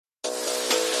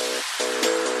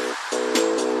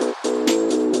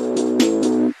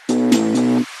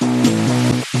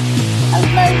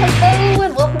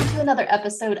another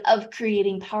episode of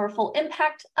Creating Powerful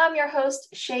Impact. I'm your host,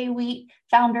 Shay Wheat,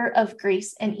 founder of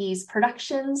Grace and Ease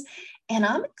Productions. And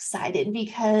I'm excited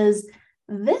because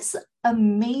this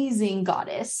amazing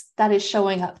goddess that is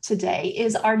showing up today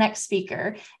is our next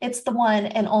speaker. It's the one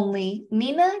and only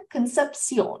Nina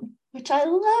Concepcion, which I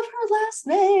love her last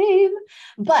name.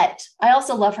 But I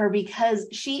also love her because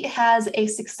she has a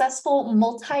successful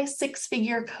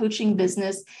multi-six-figure coaching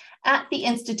business at the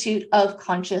Institute of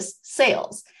Conscious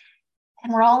Sales.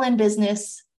 And we're all in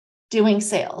business doing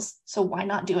sales, so why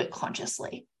not do it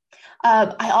consciously?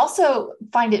 I also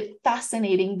find it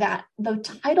fascinating that the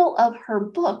title of her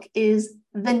book is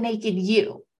The Naked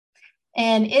You.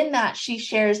 And in that, she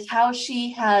shares how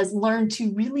she has learned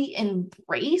to really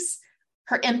embrace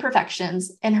her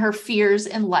imperfections and her fears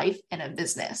in life and in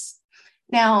business.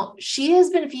 Now, she has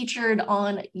been featured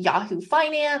on Yahoo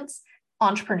Finance,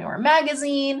 Entrepreneur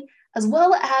Magazine, as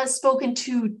well as spoken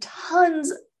to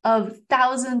tons of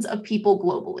thousands of people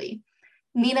globally.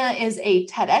 Nina is a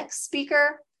TEDx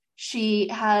speaker. She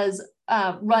has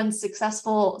run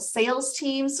successful sales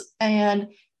teams and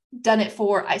done it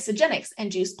for Isogenics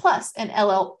and Juice Plus and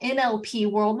NLP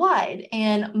Worldwide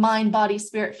and Mind, Body,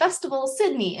 Spirit Festival,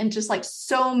 Sydney, and just like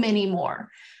so many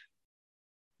more.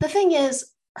 The thing is,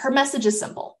 her message is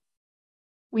simple.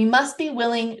 We must be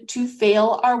willing to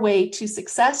fail our way to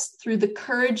success through the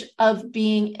courage of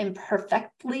being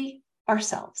imperfectly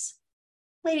ourselves.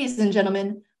 Ladies and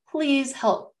gentlemen, please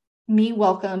help me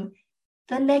welcome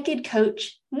the naked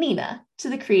coach, Nina, to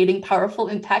the Creating Powerful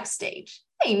Impact stage.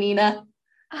 Hey, Nina.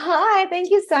 Hi, thank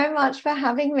you so much for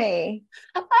having me.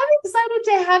 I'm excited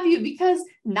to have you because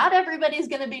not everybody's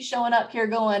going to be showing up here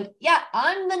going, yeah,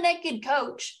 I'm the naked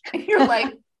coach. And you're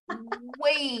like,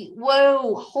 wait,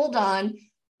 whoa, hold on.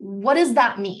 What does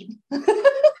that mean?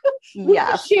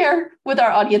 Yes. Share with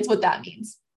our audience what that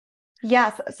means.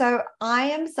 Yes. So I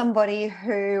am somebody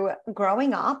who,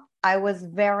 growing up, I was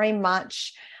very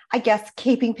much, I guess,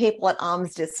 keeping people at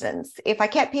arm's distance. If I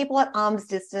kept people at arm's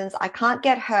distance, I can't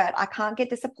get hurt. I can't get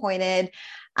disappointed.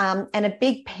 And a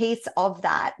big piece of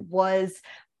that was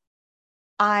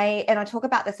I talk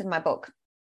about this in my book.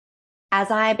 As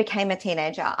I became a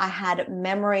teenager, I had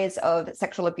memories of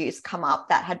sexual abuse come up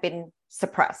that had been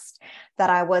suppressed, that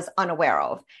I was unaware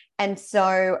of. And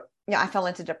so, I fell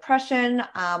into depression.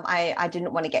 I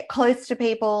didn't want to get close to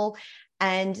people.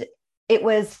 And it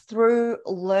was through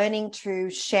learning to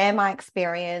share my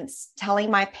experience, telling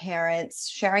my parents,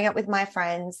 sharing it with my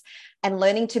friends, and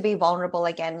learning to be vulnerable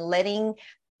again, letting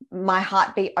my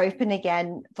heart be open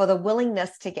again for the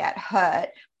willingness to get hurt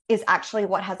is actually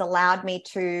what has allowed me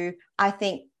to, I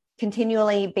think,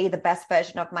 continually be the best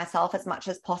version of myself as much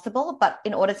as possible, but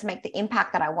in order to make the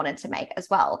impact that I wanted to make as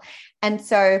well. And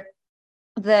so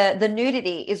the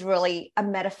nudity is really a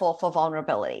metaphor for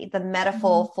vulnerability, the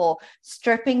metaphor for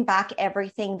stripping back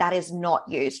everything that is not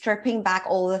you, stripping back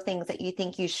all the things that you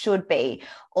think you should be,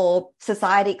 or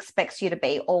society expects you to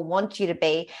be, or wants you to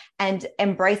be, and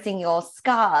embracing your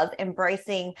scars,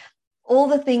 embracing all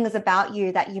the things about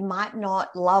you that you might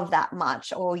not love that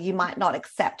much or you might not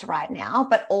accept right now,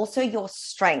 but also your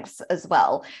strengths as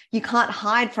well. You can't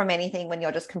hide from anything when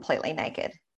you're just completely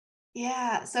naked.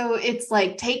 Yeah. So it's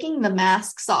like taking the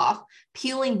masks off,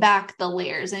 peeling back the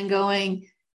layers and going,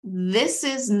 this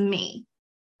is me,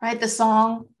 right? The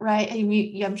song, right?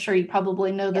 I'm sure you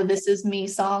probably know the This Is Me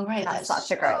song, right? That's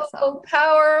such a great song. So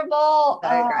powerful. So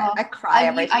great. I cry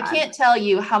every time. I can't tell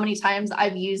you how many times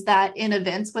I've used that in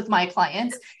events with my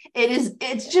clients.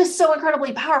 It's just so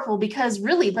incredibly powerful because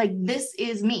really, like, this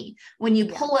is me when you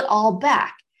pull it all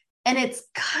back. And it's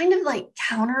kind of like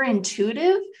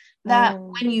counterintuitive that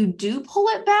when you do pull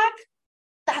it back,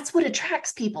 that's what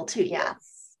attracts people to you.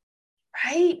 Yes.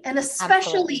 Right? And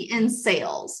especially in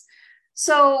sales.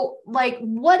 So, like,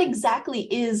 what exactly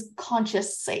is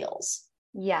conscious sales?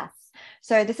 Yes.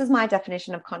 So this is my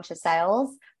definition of conscious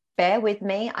sales. Bear with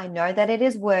me. I know that it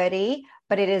is wordy,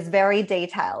 but it is very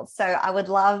detailed. So I would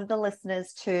love the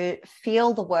listeners to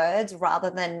feel the words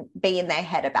rather than be in their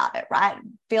head about it, right?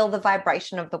 Feel the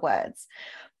vibration of the words.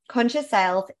 Conscious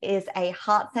sales is a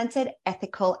heart-centered,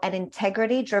 ethical, and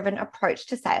integrity-driven approach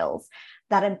to sales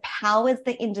that empowers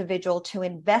the individual to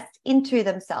invest into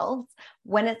themselves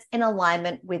when it's in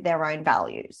alignment with their own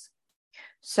values.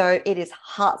 So it is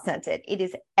heart-centered, it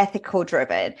is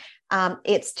ethical-driven,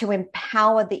 it's to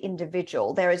empower the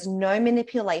individual. There is no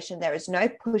manipulation, there is no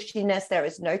pushiness, there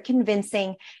is no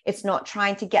convincing. It's not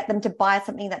trying to get them to buy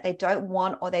something that they don't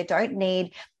want or they don't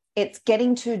need. it's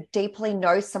getting to deeply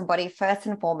know somebody first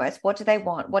and foremost. What do they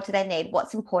want? What do they need?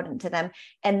 What's important to them?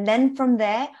 And then from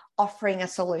there, offering a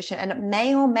solution. And it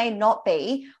may or may not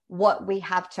be what we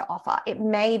have to offer. It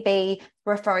may be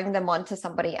referring them on to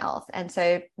somebody else. And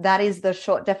so that is the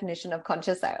short definition of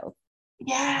conscious sales.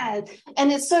 Yeah.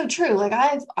 And it's so true. Like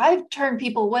I've turned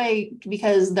people away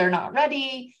because they're not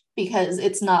ready, because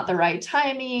it's not the right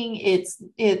timing.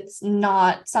 It's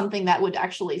not something that would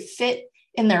actually fit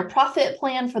in their profit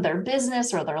plan for their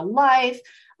business or their life,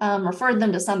 referred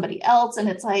them to somebody else. And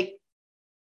it's like,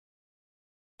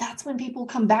 that's when people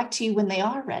come back to you when they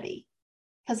are ready.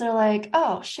 Because they're like,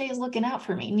 oh, Shay's looking out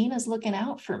for me. Nina's looking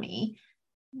out for me.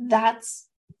 That's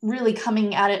really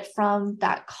coming at it from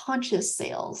that conscious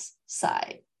sales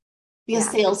side, because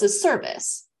sales is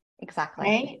service. Exactly.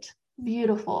 Right?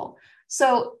 Beautiful.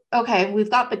 So, okay, we've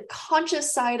got the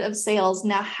conscious side of sales.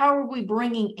 Now, how are we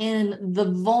bringing in the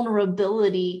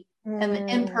vulnerability and the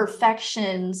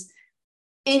imperfections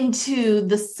into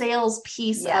the sales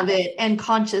piece of it and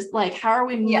conscious? Like, how are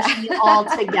we mushing it all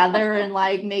together and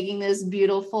like making this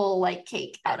beautiful like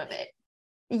cake out of it?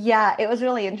 Yeah, it was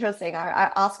really interesting. I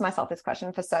asked myself this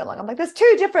question for so long. I'm like, there's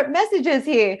two different messages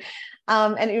here. I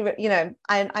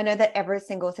know that every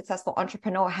single successful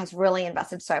entrepreneur has really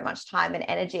invested so much time and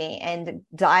energy and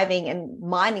diving and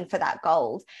mining for that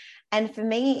gold. And for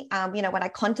me, when I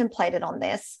contemplated on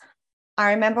this,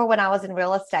 I remember when I was in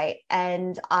real estate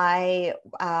and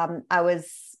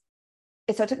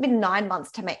so it took me 9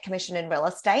 months to make commission in real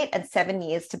estate and 7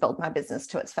 years to build my business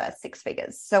to its first 6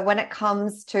 figures. So when it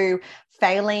comes to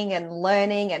failing and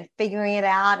learning and figuring it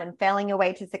out and failing your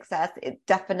way to success, it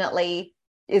definitely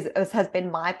has been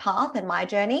my path and my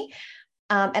journey.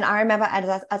 And I remember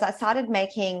as I started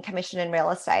making commission in real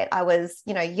estate, I was,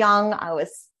 young. I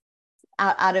was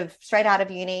straight out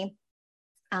of uni.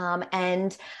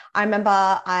 And I remember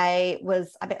I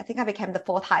think I became the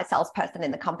 4th highest salesperson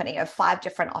in the company of 5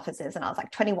 different offices. And I was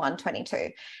like 21, 22.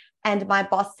 And my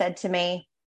boss said to me,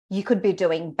 you could be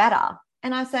doing better.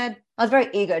 And I said, I was very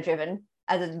ego driven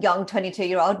as a young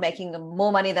 22-year-old making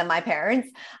more money than my parents.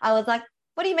 I was like,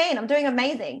 what do you mean? I'm doing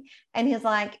amazing. And he's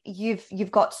like,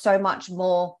 you've got so much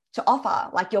more to offer.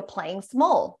 Like, you're playing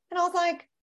small. And I was like,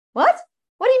 what?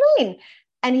 What do you mean?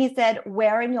 And he said,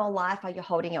 where in your life are you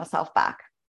holding yourself back?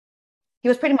 He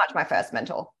was pretty much my first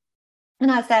mentor.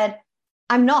 And I said,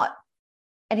 I'm not.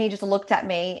 And he just looked at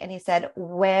me and he said,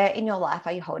 where in your life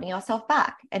are you holding yourself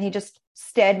back? And he just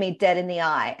stared me dead in the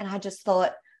eye. And I just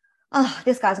thought, oh,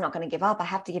 this guy's not going to give up. I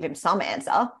have to give him some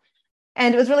answer.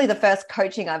 And it was really the first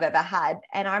coaching I've ever had.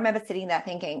 And I remember sitting there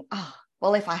thinking, oh,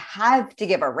 well, if I have to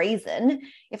give a reason,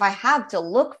 if I have to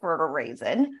look for a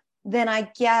reason, then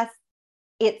I guess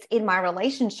it's in my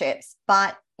relationships.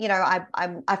 But,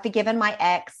 I've forgiven my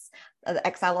ex. The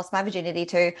ex I lost my virginity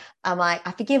to. I'm like,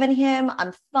 I've forgiven him.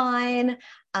 I'm fine.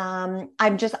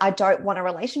 I don't want a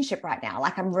relationship right now.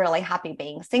 Like, I'm really happy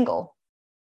being single.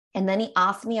 And then he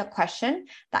asked me a question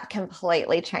that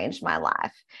completely changed my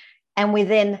life. And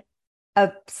within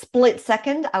a split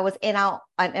second, I was in our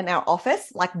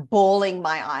office, like bawling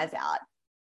my eyes out.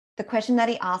 The question that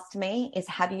he asked me is,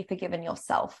 have you forgiven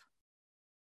yourself?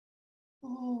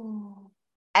 Oh.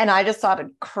 And I just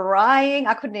started crying.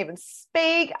 I couldn't even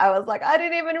speak. I was like, I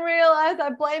didn't even realize I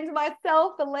blamed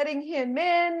myself for letting him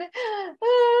in. And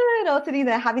I was sitting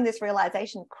there having this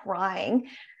realization, crying.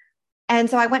 And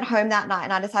so I went home that night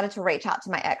and I decided to reach out to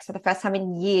my ex for the first time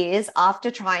in years after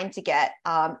trying to get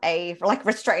a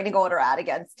restraining order out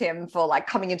against him for like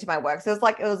coming into my work. So it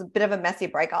was a bit of a messy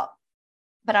breakup.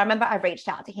 But I remember I reached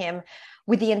out to him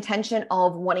with the intention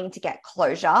of wanting to get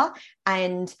closure.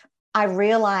 And I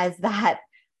realized that,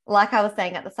 like I was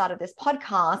saying at the start of this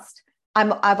podcast,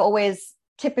 I've always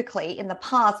typically in the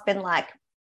past been like,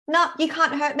 no, you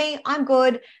can't hurt me. I'm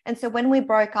good. And so when we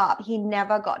broke up, he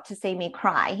never got to see me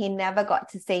cry. He never got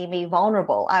to see me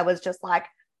vulnerable. I was just like,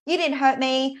 you didn't hurt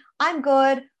me. I'm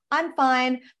good. I'm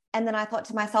fine. And then I thought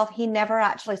to myself, he never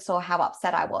actually saw how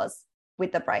upset I was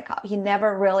with the breakup. He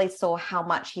never really saw how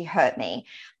much he hurt me.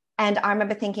 And I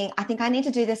remember thinking, I think I need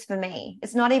to do this for me.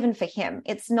 It's not even for him.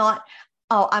 It's not,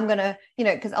 oh, I'm going to,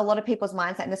 because a lot of people's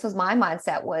mindset, and this was my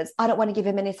mindset, was I don't want to give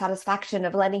him any satisfaction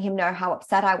of letting him know how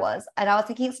upset I was. And I was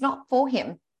thinking, it's not for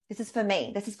him. This is for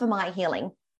me. This is for my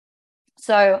healing.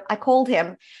 So I called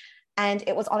him, and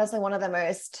it was honestly one of the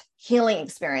most healing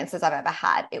experiences I've ever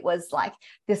had. It was like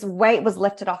this weight was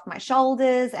lifted off my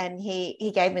shoulders, and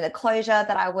he gave me the closure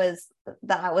that I was,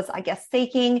 I guess,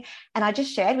 seeking. And I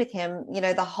just shared with him,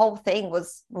 the whole thing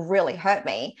was really hurt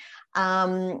me.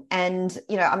 I'm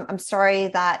sorry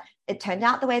that it turned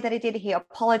out the way that it did. He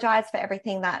apologized for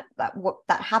everything that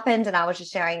happened. And I was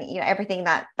just sharing, everything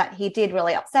that he did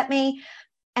really upset me.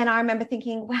 And I remember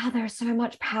thinking, wow, there's so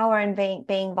much power in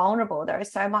being vulnerable. There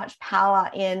is so much power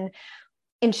in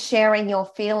sharing your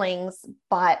feelings,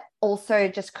 but also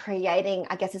just creating,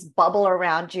 I guess, this bubble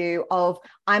around you of,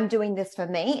 I'm doing this for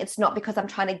me. It's not because I'm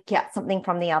trying to get something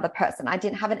from the other person. I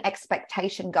didn't have an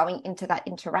expectation going into that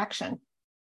interaction.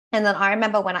 And then I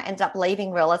remember when I ended up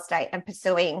leaving real estate and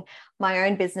pursuing my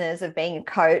own business of being a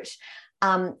coach,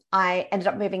 I ended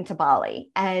up moving to Bali.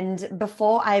 And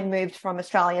before I moved from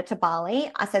Australia to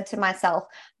Bali, I said to myself,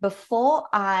 before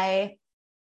I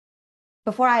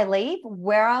leave,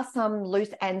 where are some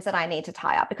loose ends that I need to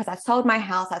tie up? Because I sold my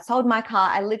house, I sold my car,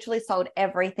 I literally sold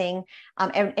everything,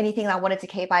 anything I wanted to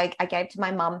keep, I gave to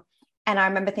my mum. And I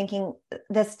remember thinking,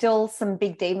 there's still some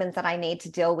big demons that I need to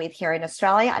deal with here in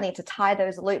Australia. I need to tie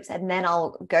those loops and then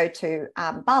I'll go to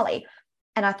Bali.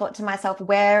 And I thought to myself,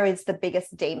 where is the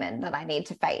biggest demon that I need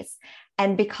to face?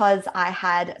 And because I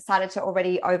had started to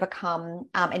already overcome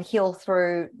and heal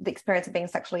through the experience of being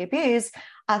sexually abused,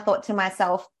 I thought to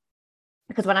myself,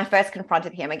 because when I first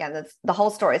confronted him, again, the whole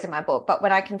story is in my book, but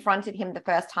when I confronted him the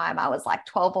first time, I was like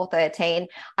 12 or 13.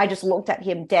 I just looked at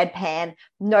him deadpan,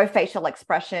 no facial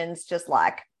expressions, just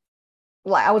like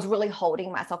I was really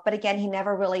holding myself. But again, he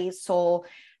never really saw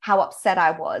how upset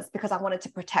I was because I wanted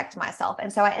to protect myself.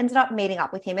 And so I ended up meeting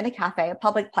up with him in a cafe, a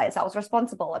public place. I was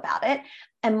responsible about it.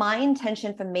 And my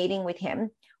intention for meeting with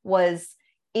him was,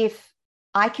 if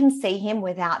I can see him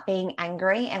without being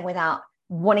angry and without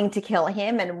wanting to kill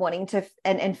him and wanting to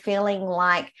and feeling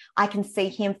like I can see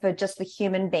him for just the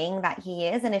human being that he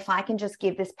is, and if I can just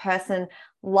give this person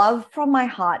love from my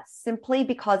heart simply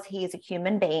because he is a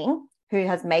human being who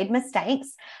has made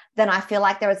mistakes, then I feel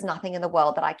like there is nothing in the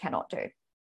world that I cannot do.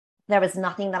 There is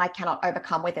nothing that I cannot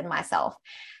overcome within myself.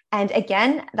 And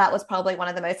again, that was probably one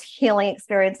of the most healing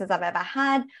experiences I've ever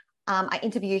had. I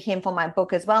interview him for my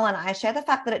book as well, and I share the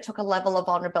fact that it took a level of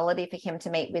vulnerability for him to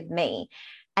meet with me.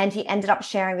 And he ended up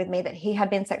sharing with me that he had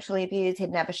been sexually abused.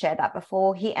 He'd never shared that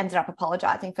before. He ended up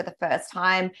apologizing for the first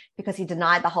time because he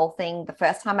denied the whole thing the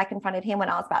first time I confronted him when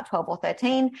I was about 12 or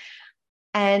 13.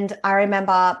 And I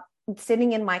remember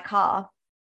sitting in my car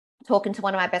talking to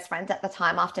one of my best friends at the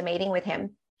time after meeting with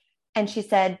him. And she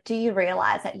said, do you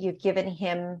realize that you've given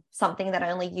him something that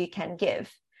only you can give?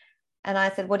 And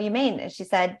I said, what do you mean? And she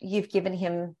said, you've given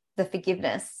him the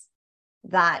forgiveness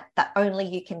that only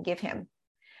you can give him.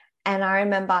 And I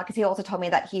remember, because he also told me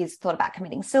that he's thought about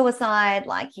committing suicide,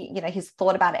 like he's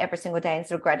thought about it every single day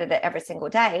and regretted it every single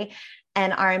day.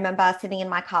 And I remember sitting in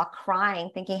my car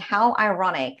crying, thinking how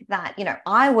ironic that,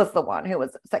 I was the one who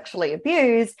was sexually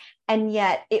abused, and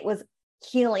yet it was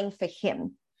healing for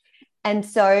him. And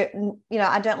so,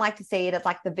 I don't like to see it as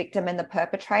like the victim and the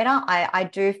perpetrator. I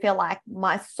do feel like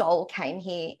my soul came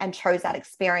here and chose that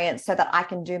experience so that I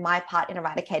can do my part in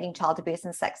eradicating child abuse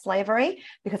and sex slavery,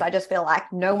 because I just feel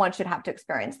like no one should have to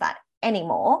experience that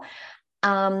anymore.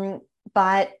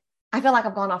 But I feel like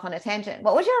I've gone off on a tangent.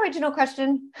 What was your original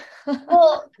question?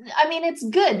 Well, I mean, it's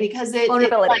good because it's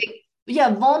like,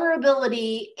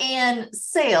 vulnerability and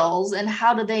sales, and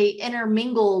how do they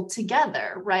intermingle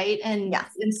together, right? And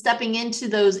stepping into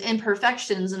those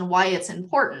imperfections and why it's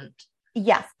important.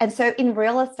 Yes. And so in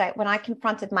real estate, when I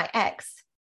confronted my ex,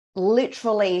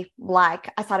 literally,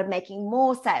 like, I started making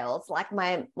more sales, like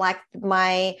my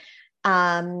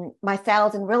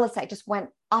sales in real estate just went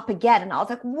up again. And I was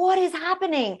like, what is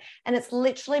happening? And it's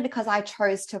literally because I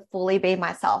chose to fully be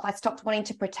myself. I stopped wanting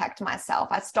to protect myself.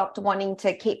 I stopped wanting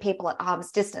to keep people at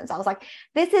arm's distance. I was like,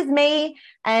 this is me.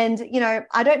 And,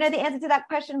 I don't know the answer to that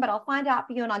question, but I'll find out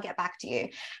for you and I'll get back to you.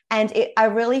 And I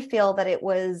really feel that it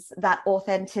was that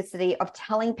authenticity of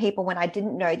telling people when I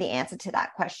didn't know the answer to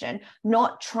that question,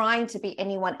 not trying to be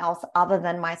anyone else other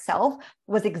than myself,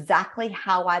 was exactly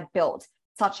how I built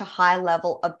such a high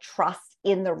level of trust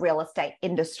in the real estate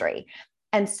industry.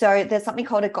 And so there's something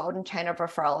called a golden chain of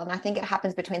referral. And I think it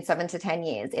happens between 7 to 10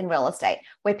 years in real estate,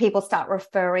 where people start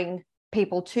referring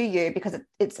people to you, because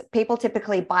it's people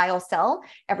typically buy or sell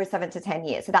every 7 to 10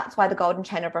 years. So that's why the golden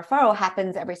chain of referral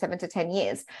happens every 7 to 10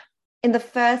 years. In the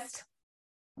first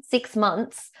 6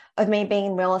 months of me being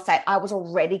in real estate, I was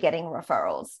already getting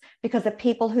referrals, because the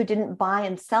people who didn't buy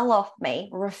and sell off me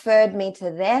referred me to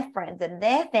their friends and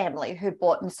their family who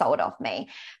bought and sold off me.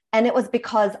 And it was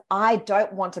because I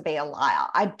don't want to be a liar.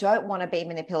 I don't want to be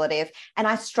manipulative. And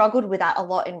I struggled with that a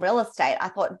lot in real estate. I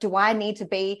thought, do I need to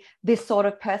be this sort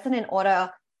of person in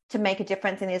order to make a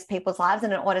difference in these people's lives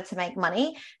and in order to make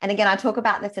money? And again, I talk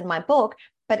about this in my book,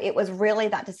 but it was really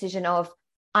that decision of,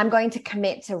 I'm going to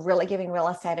commit to really giving real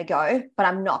estate a go, but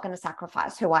I'm not going to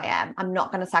sacrifice who I am. I'm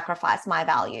not going to sacrifice my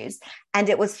values. And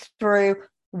it was through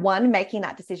one, making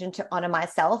that decision to honor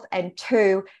myself, and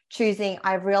two,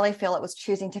 I really feel it was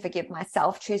choosing to forgive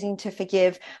myself, choosing to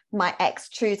forgive my ex,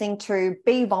 choosing to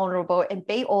be vulnerable and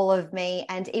be all of me.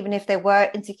 And even if there were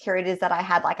insecurities that I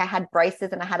had, like I had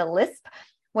braces and I had a lisp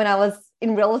when I was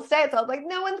in real estate. So I was like,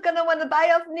 no one's going to want to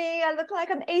buy off me. I look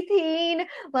like I'm 18.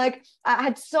 Like I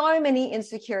had so many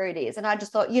insecurities. And I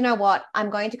just thought, you know what? I'm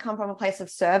going to come from a place of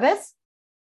service.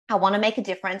 I want to make a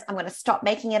difference. I'm going to stop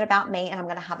making it about me, and I'm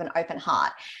going to have an open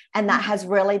heart. And that has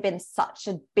really been such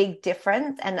a big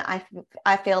difference. And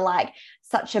I feel like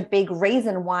such a big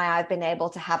reason why I've been able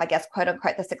to have, I guess, quote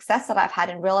unquote, the success that I've had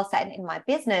in real estate and in my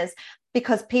business,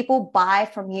 because people buy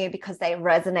from you because they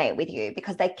resonate with you,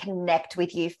 because they connect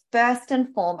with you first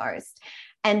and foremost.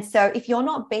 And so if you're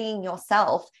not being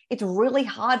yourself, it's really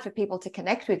hard for people to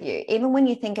connect with you. Even when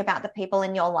you think about the people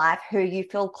in your life who you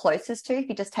feel closest to, if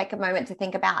you just take a moment to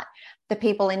think about the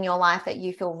people in your life that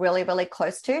you feel really, really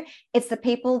close to, it's the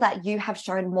people that you have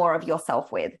shown more of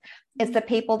yourself with. It's the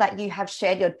people that you have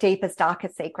shared your deepest,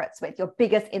 darkest secrets with, your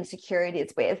biggest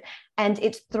insecurities with. And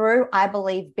it's through, I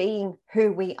believe, being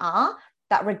who we are,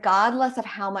 that regardless of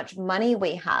how much money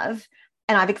we have,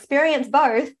 and I've experienced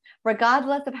both,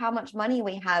 regardless of how much money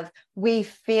we have, we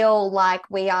feel like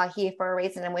we are here for a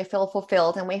reason, and we feel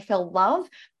fulfilled and we feel love,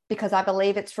 because I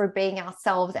believe it's through being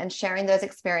ourselves and sharing those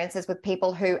experiences with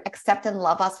people who accept and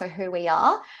love us for who we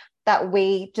are, that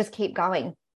we just keep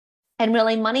going. And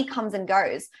really, money comes and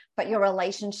goes, but your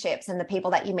relationships and the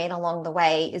people that you meet along the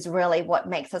way is really what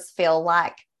makes us feel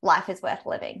like life is worth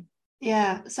living.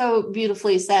 Yeah, so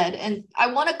beautifully said. And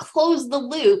I want to close the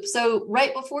loop. So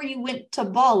right before you went to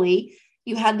Bali,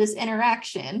 you had this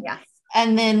interaction. Yes.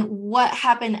 And then what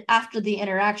happened after the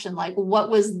interaction? Like, what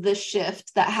was the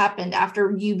shift that happened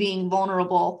after you being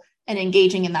vulnerable and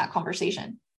engaging in that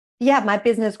conversation? Yeah, my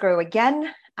business grew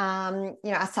again.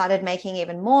 I started making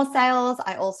even more sales.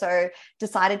 I also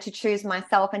decided to choose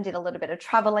myself and did a little bit of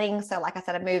traveling. So like I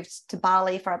said, I moved to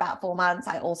Bali for about 4 months.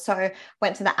 I also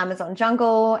went to the Amazon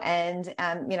jungle, and,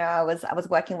 I was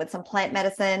working with some plant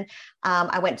medicine.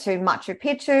 I went to Machu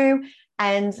Picchu,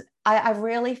 and I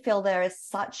really feel there is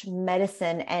such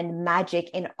medicine and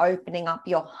magic in opening up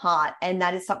your heart. And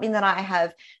that is something that I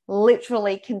have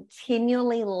literally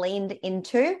continually leaned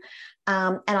into.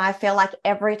 And I feel like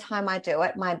every time I do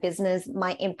it, my business,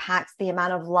 my impacts, the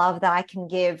amount of love that I can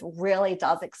give really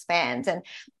does expand. And,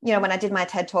 when I did my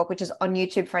TED Talk, which is on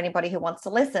YouTube for anybody who wants to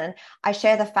listen, I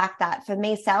share the fact that for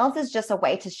me, sales is just a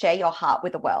way to share your heart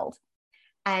with the world.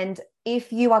 And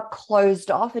if you are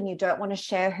closed off and you don't want to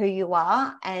share who you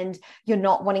are, and you're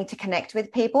not wanting to connect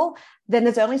with people, then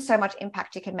there's only so much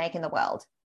impact you can make in the world.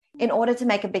 In order to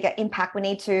make a bigger impact, we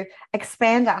need to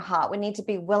expand our heart. We need to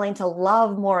be willing to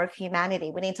love more of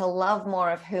humanity. We need to love more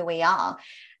of who we are.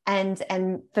 And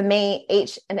for me,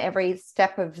 each and every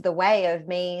step of the way of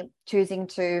me choosing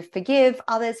to forgive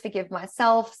others, forgive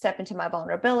myself, step into my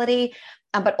vulnerability,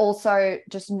 but also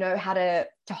just know how to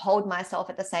hold myself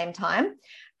at the same time,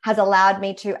 has allowed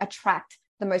me to attract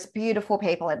the most beautiful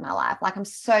people in my life. Like, I'm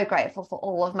so grateful for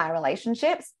all of my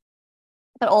relationships,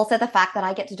 but also the fact that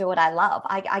I get to do what I love.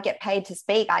 I get paid to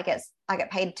speak. I get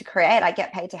paid to create. I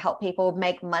get paid to help people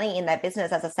make money in their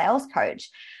business as a sales coach.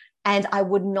 And I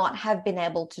would not have been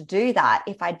able to do that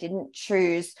if I didn't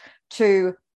choose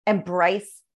to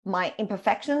embrace my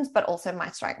imperfections, but also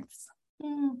my strengths.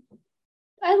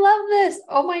 I love this.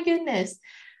 Oh my goodness.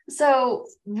 So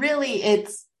really,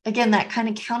 it's, again, that kind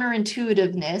of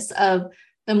counterintuitiveness of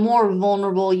the more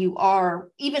vulnerable you are,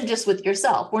 even just with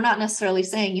yourself. We're not necessarily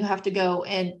saying you have to go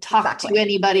and talk to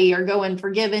anybody or go and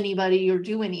forgive anybody or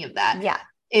do any of that. Yeah.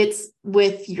 It's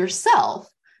with yourself.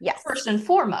 Yes. First and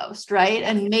foremost, right? Yes.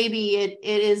 And maybe it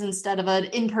is, instead of an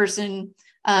in-person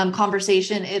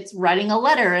conversation, it's writing a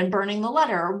letter and burning the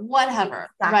letter or whatever,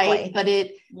 right? But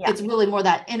it's really more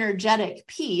that energetic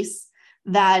piece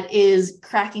that is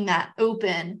cracking that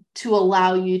open to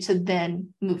allow you to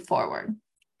then move forward.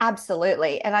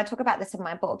 Absolutely. And I talk about this in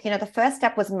my book. The first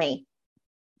step was me.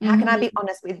 How can I be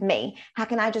honest with me? How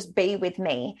can I just be with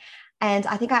me? And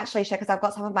I think I actually share, because I've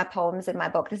got some of my poems in my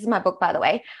book. This is my book, by the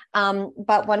way.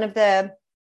 But one of the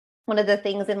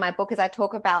things in my book is I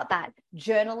talk about that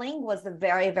journaling was the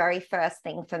very, very first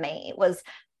thing for me. It was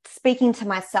speaking to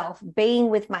myself, being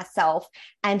with myself,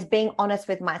 and being honest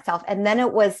with myself. And then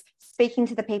it was speaking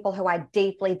to the people who I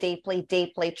deeply, deeply,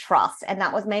 deeply trust. And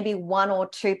that was maybe 1 or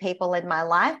 2 people in my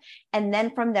life. And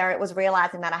then from there, it was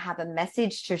realizing that I have a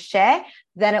message to share.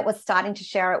 Then it was starting to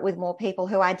share it with more people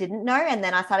who I didn't know. And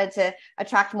then I started to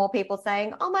attract more people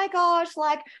saying, oh my gosh,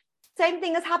 like, same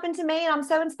thing has happened to me and I'm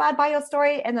so inspired by your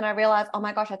story. And then I realized, oh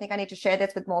my gosh, I think I need to share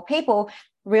this with more people,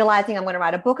 realizing I'm going to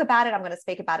write a book about it. I'm going to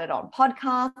speak about it on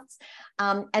podcasts.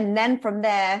 And then from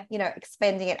there,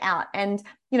 expanding it out. And,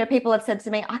 people have said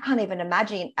to me, I can't even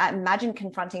imagine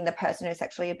confronting the person who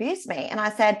sexually abused me. And I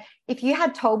said, if you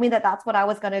had told me that that's what I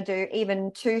was going to do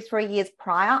even 2-3 years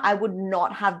prior, I would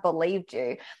not have believed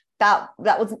you. That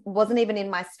wasn't even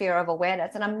in my sphere of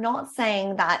awareness. And I'm not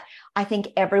saying that I think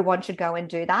everyone should go and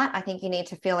do that. I think you need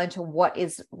to feel into what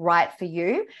is right for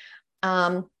you.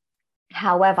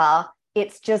 However,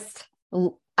 it's just,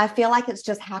 I feel like it's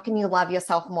just, how can you love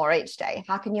yourself more each day?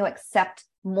 How can you accept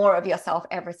more of yourself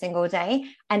every single day?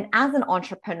 And as an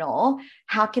entrepreneur,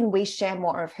 how can we share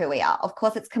more of who we are? Of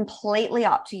course, it's completely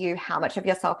up to you how much of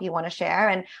yourself you want to share.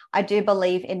 And I do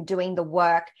believe in doing the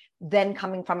work, then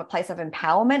coming from a place of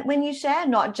empowerment when you share,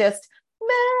 not just,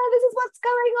 man, this is what's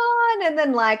going on. And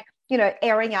then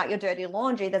airing out your dirty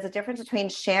laundry. There's a difference between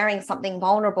sharing something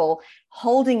vulnerable,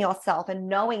 holding yourself and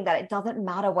knowing that it doesn't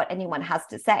matter what anyone has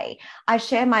to say. I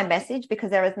share my message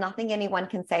because there is nothing anyone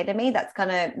can say to me that's going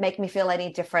to make me feel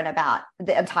any different about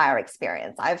the entire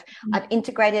experience. I've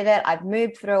integrated it, I've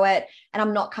moved through it, and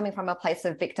I'm not coming from a place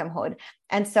of victimhood.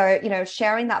 And so,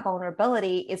 sharing that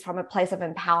vulnerability is from a place of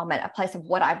empowerment, a place of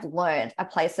what I've learned, a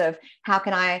place of how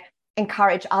can I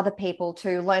encourage other people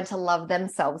to learn to love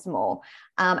themselves more,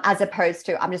 as opposed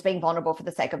to I'm just being vulnerable for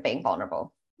the sake of being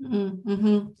vulnerable.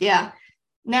 Mm-hmm. Yeah.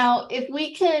 Now, if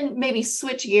we can maybe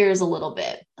switch gears a little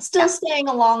bit, still staying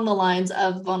along the lines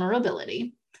of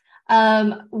vulnerability,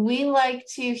 we like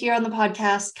to here on the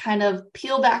podcast kind of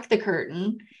peel back the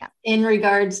curtain in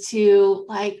regards to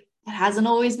it hasn't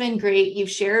always been great.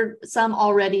 You've shared some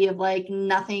already of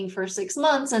nothing for 6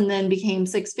 months and then became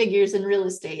 6 figures in real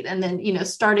estate. And then,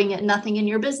 starting at nothing in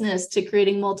your business to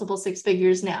creating multiple 6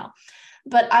 figures now.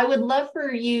 But I would love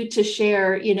for you to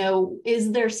share,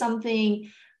 is there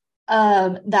something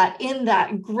that in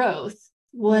that growth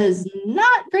was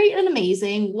not great and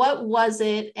amazing? What was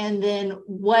it? And then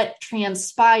what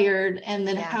transpired? And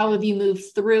then how have you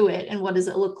moved through it? And what does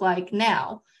it look like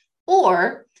now?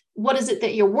 Or what is it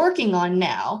that you're working on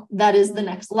now that is the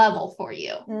next level for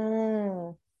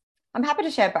you? I'm happy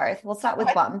to share both. We'll start with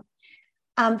one.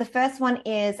 The first one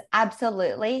is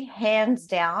absolutely, hands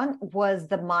down, was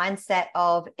the mindset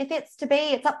of, if it's to be,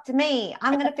 it's up to me.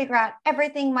 I'm going to figure out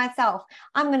everything myself.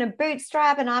 I'm going to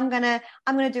bootstrap and I'm going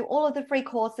to do all of the free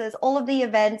courses, all of the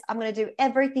events. I'm going to do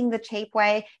everything the cheap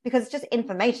way because it's just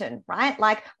information, right?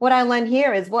 Like what I learned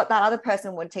here is what that other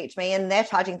person would teach me and they're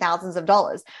charging thousands of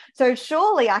dollars. So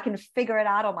surely I can figure it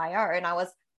out on my own. I was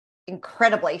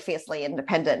incredibly fiercely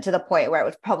independent to the point where it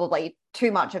was probably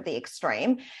too much of the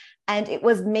extreme. And it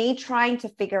was me trying to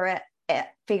figure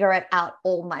it out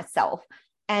all myself.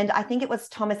 And I think it was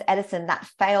Thomas Edison that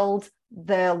failed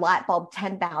the light bulb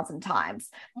 10,000 times.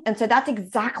 And so that's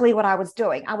exactly what I was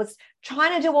doing. I was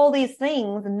trying to do all these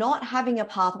things, not having a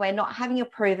pathway, not having a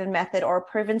proven method or a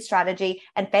proven strategy,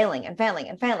 and failing and failing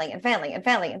and failing and failing and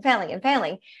failing and failing and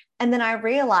failing. And then I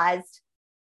realized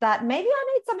that maybe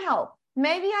I need some help.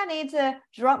 Maybe I need to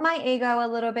drop my ego a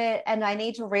little bit and I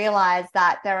need to realize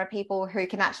that there are people who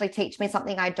can actually teach me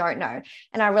something I don't know.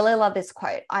 And I really love this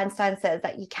quote. Einstein says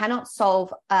that you cannot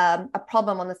solve a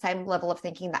problem on the same level of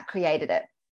thinking that created it.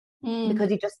 Because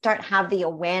you just don't have the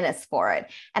awareness for it.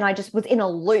 And I just was in a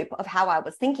loop of how I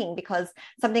was thinking, because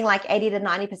something like 80 to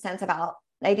 90%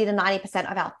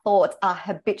 of our thoughts are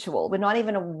habitual. We're not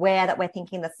even aware that we're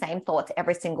thinking the same thoughts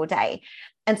every single day.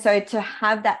 And so to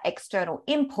have that external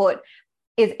input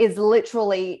is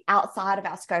literally outside of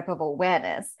our scope of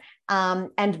awareness.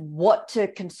 And what to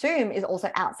consume is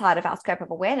also outside of our scope of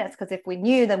awareness, because if we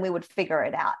knew, then we would figure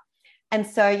it out. And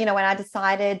so, when I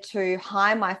decided to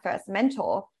hire my first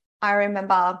mentor, I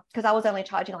remember, because I was only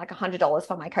charging like $100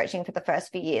 for my coaching for the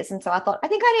first few years. And so I thought, I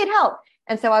think I need help.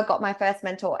 And so I got my first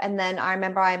mentor. And then I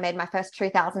remember I made my first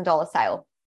 $2,000 sale.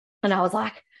 And I was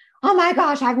like, oh my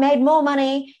gosh, I've made more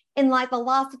money in like the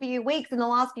last few weeks, in the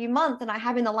last few months, than I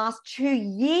have in the last 2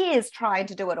 years trying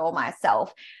to do it all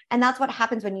myself. And that's what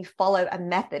happens when you follow a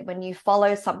method, when you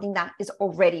follow something that is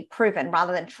already proven,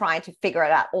 rather than trying to figure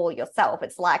it out all yourself.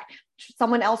 It's like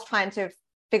someone else trying to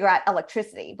figure out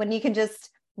electricity, when you can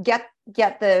just get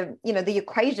the the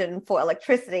equation for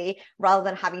electricity rather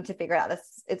than having to figure it out.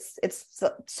 It's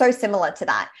so similar to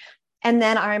that. And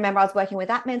then I remember I was working with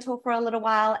that mentor for a little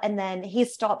while, and then he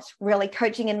stopped really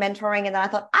coaching and mentoring. And then I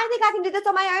thought, I think I can do this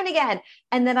on my own again.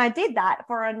 And then I did that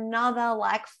for another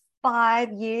like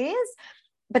 5 years.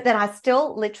 But then I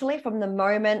still literally, from the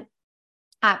moment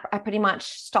I pretty much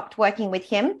stopped working with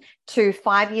him to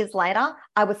 5 years later,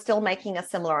 I was still making a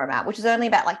similar amount, which is only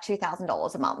about like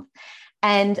 $2,000 a month.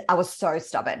 And I was so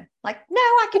stubborn, like, no,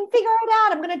 I can figure it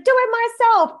out. I'm going to do it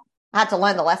myself. I had to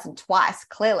learn the lesson twice,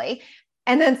 clearly.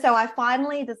 And then so I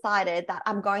finally decided that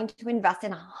I'm going to invest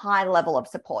in a high level of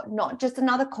support, not just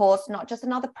another course, not just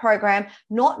another program,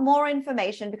 not more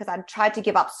information, because I'd tried to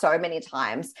give up so many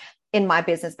times in my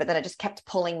business, but then it just kept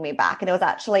pulling me back. And it was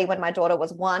actually when my daughter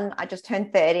was 1, I just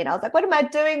turned 30 and I was like, what am I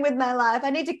doing with my life? I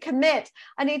need to commit.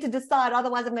 I need to decide.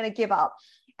 Otherwise I'm going to give up.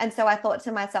 And so I thought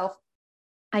to myself,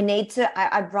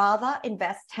 I'd rather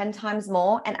invest 10 times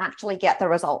more and actually get the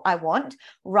result I want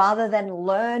rather than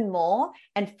learn more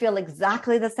and feel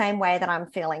exactly the same way that I'm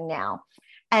feeling now.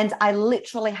 And I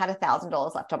literally had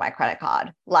 $1,000 left on my credit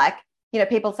card. Like,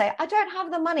 people say, I don't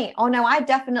have the money. Oh no, I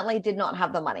definitely did not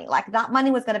have the money. Like that money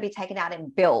was going to be taken out in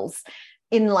bills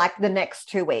in like the next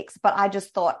 2 weeks. But I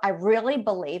just thought, I really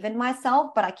believe in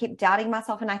myself, but I keep doubting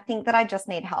myself. And I think that I just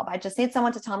need help. I just need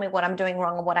someone to tell me what I'm doing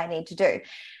wrong and what I need to do.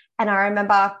 And I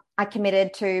remember I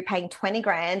committed to paying 20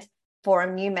 grand for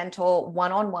a new mentor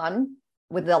one-on-one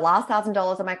with the last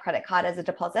 $1,000 on my credit card as a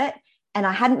deposit. And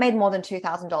I hadn't made more than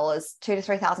 $2,000, $2,000 to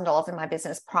 $3,000 in my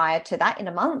business prior to that in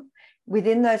a month.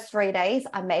 Within those 3 days,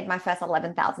 I made my first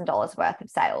 $11,000 worth of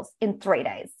sales in 3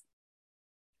 days.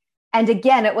 And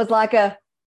again, it was like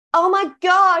oh my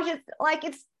gosh,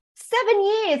 it's 7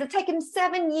 years. It's taken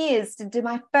 7 years to do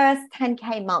my first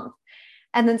 10K month.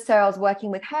 And then so I was working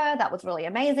with her. That was really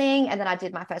amazing. And then I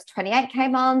did my first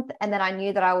 28K month. And then I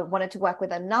knew that I wanted to work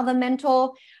with another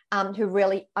mentor who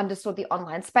really understood the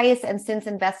online space. And since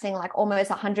investing like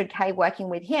almost 100K working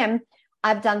with him,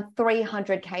 I've done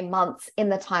 300K months in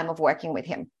the time of working with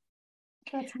him.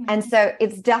 And so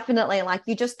it's definitely like,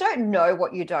 you just don't know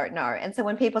what you don't know. And so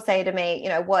when people say to me,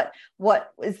 what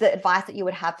is the advice that you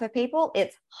would have for people?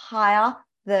 It's hire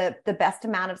the best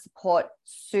amount of support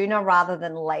sooner rather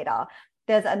than later.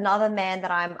 There's another man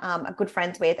that I'm a good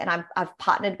friends with, and I've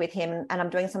partnered with him, and I'm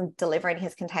doing some delivering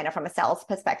his container from a sales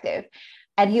perspective.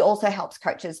 And he also helps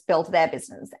coaches build their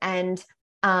business. And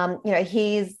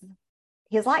he's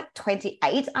like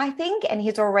 28, I think, and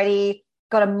he's already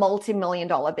got a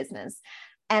multi-million-dollar business.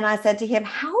 And I said to him,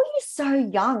 how are you so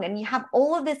young and you have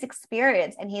all of this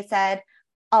experience? And he said,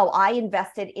 oh, I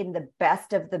invested in the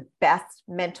best of the best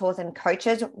mentors and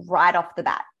coaches right off the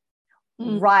bat.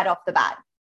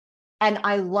 And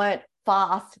I learned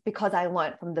fast because I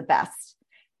learned from the best.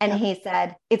 And he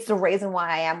said, it's the reason why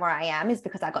I am where I am is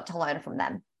because I got to learn from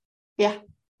them. Yeah.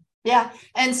 Yeah.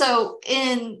 And so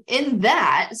in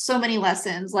that, so many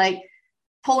lessons, like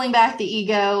pulling back the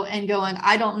ego and going,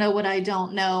 I don't know what I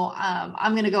don't know.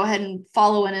 I'm going to go ahead and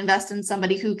follow and invest in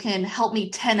somebody who can help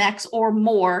me 10x or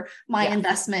more my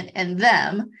investment in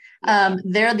them.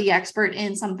 They're the expert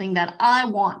in something that I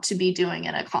want to be doing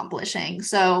and accomplishing.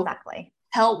 So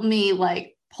help me,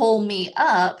 like, pull me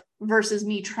up versus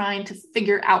me trying to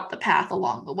figure out the path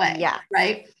along the way. Yeah.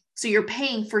 Right. So you're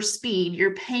paying for speed,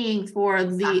 you're paying for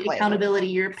the accountability,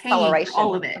 you're paying for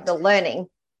all of it. The learning.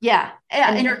 Yeah.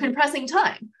 And you're compressing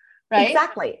time. Right.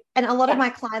 Exactly. And a lot of my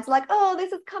clients are like, oh,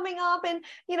 this is coming up and,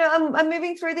 I'm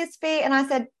moving through this fee. And I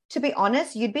said, to be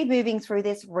honest, you'd be moving through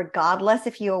this regardless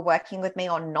if you were working with me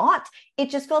or not. It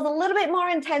just feels a little bit more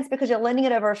intense because you're learning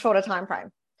it over a shorter time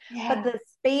frame. Yeah. But the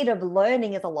speed of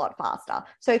learning is a lot faster.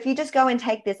 So if you just go and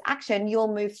take this action,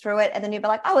 you'll move through it. And then you'll be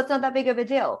like, oh, it's not that big of a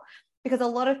deal. Because a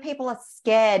lot of people are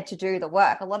scared to do the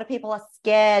work. A lot of people are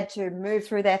scared to move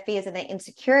through their fears and their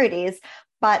insecurities.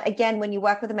 But again, when you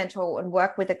work with a mentor and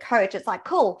work with a coach, it's like,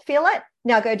 cool, feel it,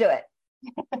 now go do it.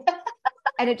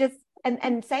 And it just,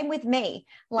 and same with me,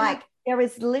 like there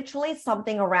is literally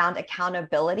something around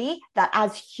accountability that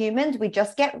as humans, we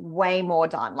just get way more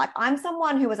done. Like I'm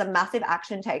someone who is a massive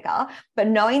action taker, but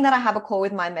knowing that I have a call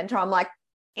with my mentor, I'm like,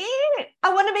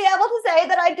 I want to be able to say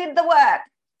that I did the work.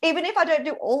 Even if I don't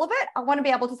do all of it, I want to be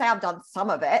able to say I've done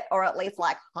some of it or at least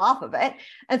like half of it.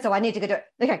 And so I need to go do it.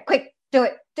 Okay, quick, do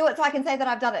it so I can say that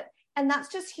I've done it. And that's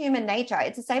just human nature.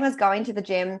 It's the same as going to the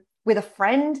gym with a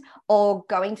friend or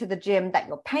going to the gym that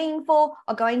you're paying for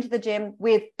or going to the gym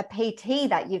with a PT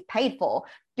that you've paid for.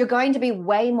 You're going to be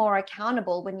way more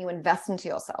accountable when you invest into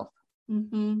yourself.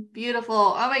 Mm-hmm. Beautiful.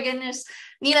 Oh my goodness.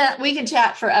 Nina, we could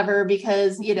chat forever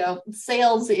because,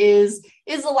 sales is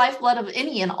the lifeblood of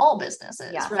any and all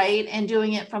businesses, right? And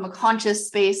doing it from a conscious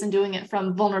space and doing it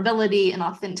from vulnerability and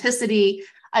authenticity.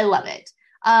 I love it.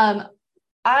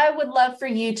 I would love for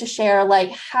you to share,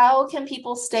 like, how can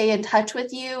people stay in touch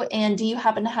with you? And do you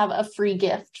happen to have a free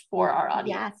gift for our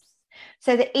audience? Yes.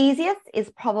 So the easiest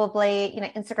is probably,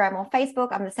 Instagram or Facebook.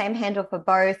 I'm the same handle for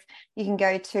both. You can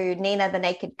go to Nina the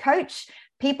Naked Coach.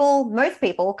 most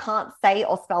people can't say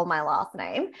or spell my last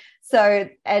name. So,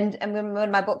 and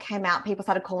when my book came out, people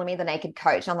started calling me the Naked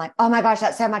Coach. I'm like, oh my gosh,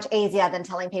 that's so much easier than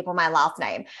telling people my last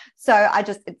name. So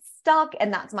it's stuck,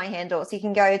 and that's my handle. So you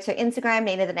can go to Instagram,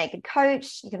 Nina the Naked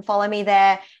Coach. You can follow me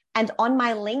there. And on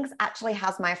my links actually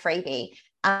has my freebie.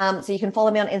 So you can follow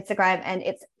me on Instagram, and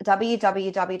it's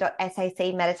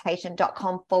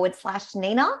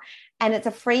www.sacmeditation.com/Nina. And it's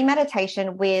a free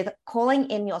meditation with calling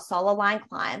in your soul aligned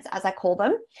clients, as I call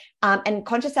them. And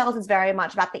conscious sales is very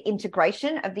much about the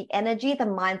integration of the energy, the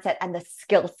mindset, and the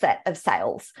skill set of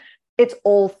sales. It's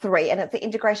all three. And it's the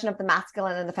integration of the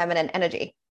masculine and the feminine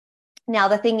energy. Now,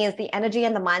 the thing is, the energy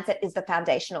and the mindset is the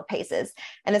foundational pieces.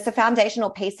 And it's the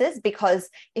foundational pieces because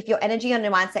if your energy and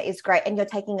your mindset is great and you're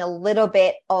taking a little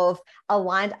bit of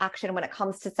aligned action when it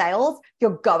comes to sales,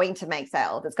 you're going to make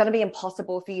sales. It's going to be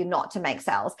impossible for you not to make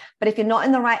sales. But if you're not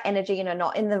in the right energy and you're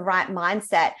not in the right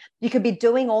mindset, you could be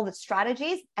doing all the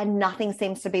strategies and nothing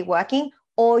seems to be working,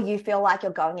 or you feel like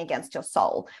you're going against your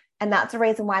soul. And that's the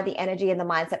reason why the energy and the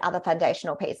mindset are the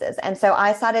foundational pieces. And so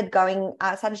I started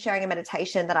sharing a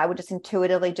meditation that I would just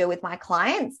intuitively do with my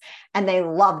clients, and they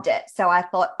loved it. So I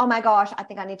thought, oh my gosh, I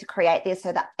think I need to create this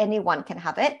so that anyone can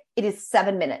have it. It is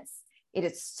 7 minutes. It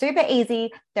is super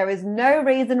easy. There is no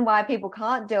reason why people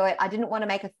can't do it. I didn't want to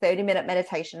make a 30-minute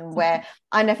meditation where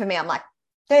I know for me, I'm like,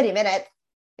 30 minutes?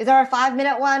 Is there a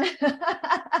 5-minute one?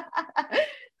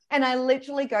 And I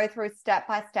literally go through step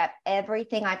by step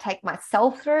everything I take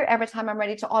myself through every time I'm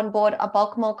ready to onboard a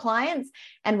bulk more clients.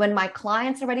 And when my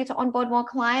clients are ready to onboard more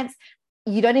clients,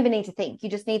 you don't even need to think. You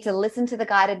just need to listen to the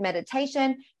guided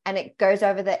meditation, and it goes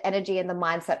over the energy and the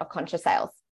mindset of conscious sales.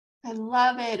 I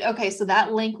love it. Okay, so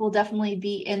that link will definitely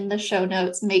be in the show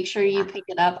notes. Make sure you pick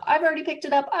it up. I've already picked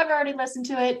it up. I've already listened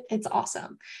to it. It's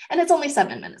awesome. And it's only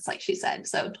 7 minutes, like she said,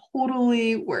 so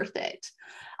totally worth it.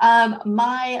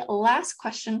 My last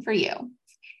question for you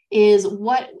is,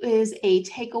 what is a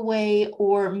takeaway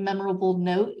or memorable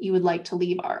note you would like to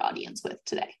leave our audience with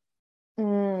today?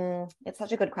 It's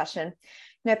such a good question.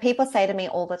 People say to me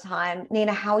all the time,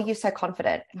 Nina, how are you so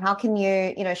confident? How can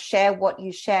you, share what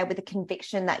you share with the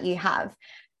conviction that you have?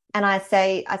 And I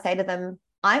say to them,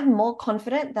 I'm more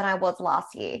confident than I was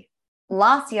last year.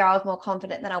 Last year, I was more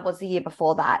confident than I was the year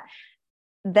before that.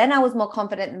 Then I was more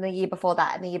confident in the year before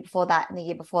that, and the year before that, and the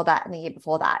year before that, and the year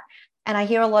before that. And I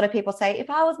hear a lot of people say,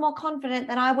 if I was more confident,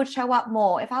 then I would show up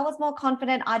more. If I was more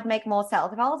confident, I'd make more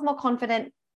sales. If I was more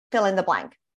confident, fill in the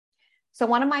blank. So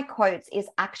one of my quotes is,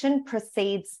 action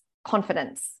precedes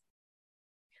confidence.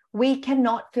 We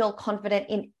cannot feel confident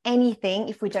in anything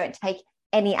if we don't take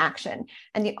any action.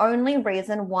 And the only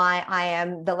reason why I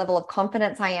am the level of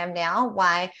confidence I am now,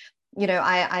 why,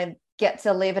 I get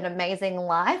to live an amazing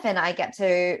life and I get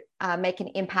to make an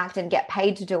impact and get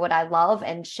paid to do what I love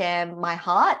and share my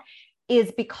heart,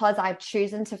 is because I've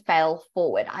chosen to fail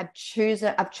forward. I've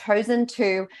chosen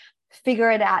to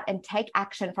figure it out and take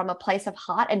action from a place of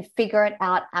heart and figure it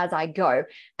out as I go.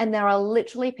 And there are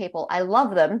literally people, I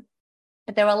love them,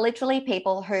 but there are literally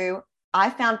people who I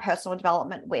found personal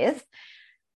development with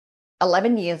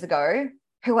 11 years ago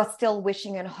who are still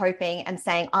wishing and hoping and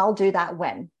saying, I'll do that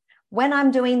when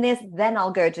I'm doing this, then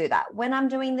I'll go do that. When I'm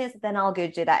doing this, then I'll go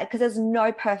do that, because there's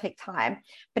no perfect time.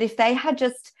 But if they had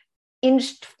just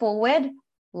inched forward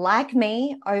like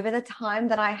me over the time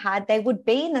that I had, they would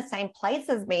be in the same place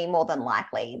as me more than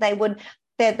likely.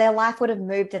 Their life would have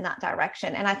moved in that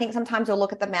direction. And I think sometimes we'll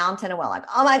look at the mountain and we're like,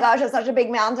 oh my gosh, it's such a big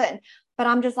mountain. But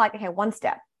I'm just like, okay, one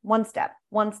step.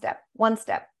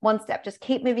 Just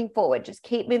keep moving forward. Just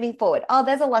keep moving forward. Oh,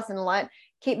 there's a lesson learned.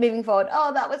 Keep moving forward.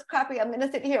 Oh, that was crappy. I'm going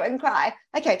to sit here and cry.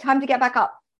 Okay, time to get back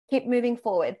up. Keep moving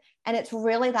forward. And it's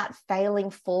really that failing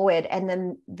forward, and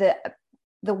then the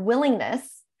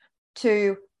willingness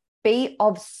to be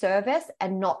of service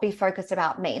and not be focused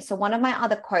about me. So one of my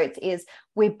other quotes is,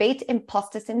 we beat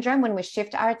imposter syndrome when we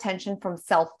shift our attention from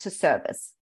self to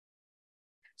service.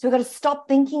 So we've got to stop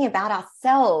thinking about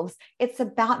ourselves. It's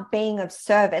about being of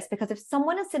service, because if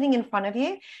someone is sitting in front of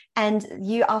you and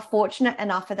you are fortunate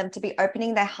enough for them to be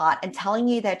opening their heart and telling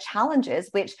you their challenges,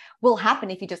 which will happen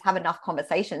if you just have enough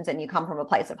conversations and you come from a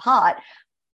place of heart,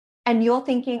 and you're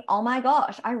thinking, oh my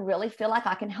gosh, I really feel like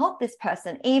I can help this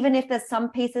person. Even if there's some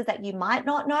pieces that you might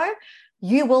not know,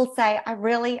 you will say, I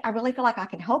really feel like I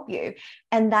can help you.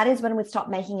 And that is when we stop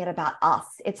making it about us.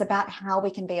 It's about how we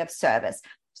can be of service.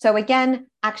 So again,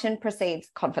 action precedes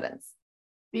confidence.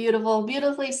 Beautiful,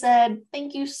 beautifully said.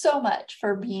 Thank you so much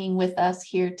for being with us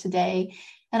here today.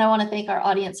 And I want to thank our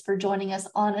audience for joining us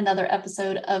on another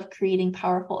episode of Creating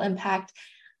Powerful Impact.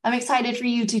 I'm excited for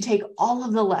you to take all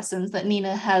of the lessons that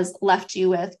Nina has left you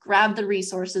with, grab the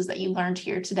resources that you learned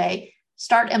here today,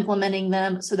 start implementing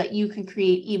them so that you can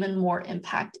create even more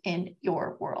impact in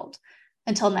your world.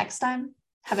 Until next time,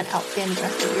 have an outstanding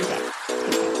rest of your day.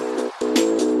 Take care.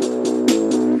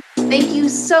 Thank you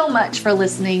so much for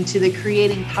listening to the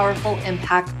Creating Powerful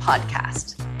Impact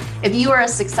podcast. If you are a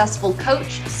successful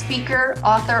coach, speaker,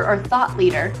 author, or thought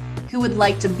leader who would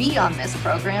like to be on this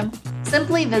program,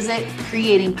 simply visit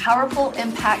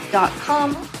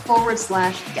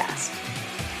creatingpowerfulimpact.com/guest.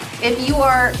 If you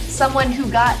are someone who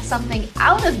got something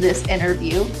out of this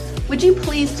interview, would you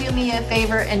please do me a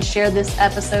favor and share this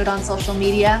episode on social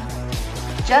media?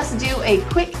 Just do a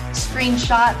quick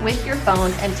screenshot with your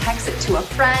phone and text it to a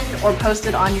friend or post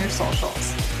it on your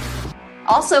socials.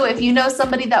 Also, if you know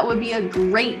somebody that would be a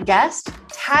great guest,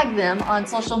 tag them on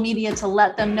social media to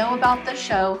let them know about the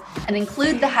show and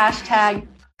include the hashtag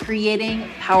Creating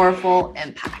Powerful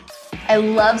Impact. I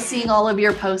love seeing all of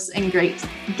your posts and great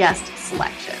guest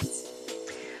selections.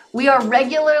 We are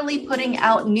regularly putting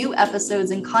out new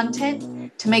episodes and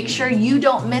content. To make sure you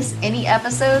don't miss any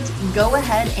episodes, go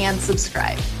ahead and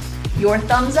subscribe. Your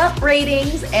thumbs up,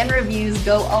 ratings, and reviews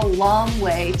go a long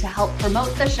way to help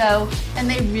promote the show, and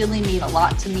they really mean a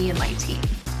lot to me and my team.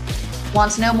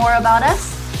 Want to know more about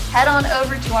us? Head on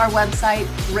over to our website,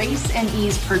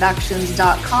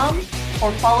 graceandeaseproductions.com,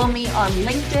 or follow me on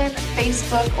LinkedIn,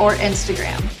 Facebook, or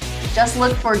Instagram. Just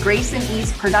look for Grace and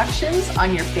Ease Productions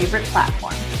on your favorite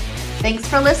platform. Thanks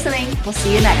for listening. We'll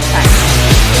see you next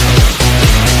time.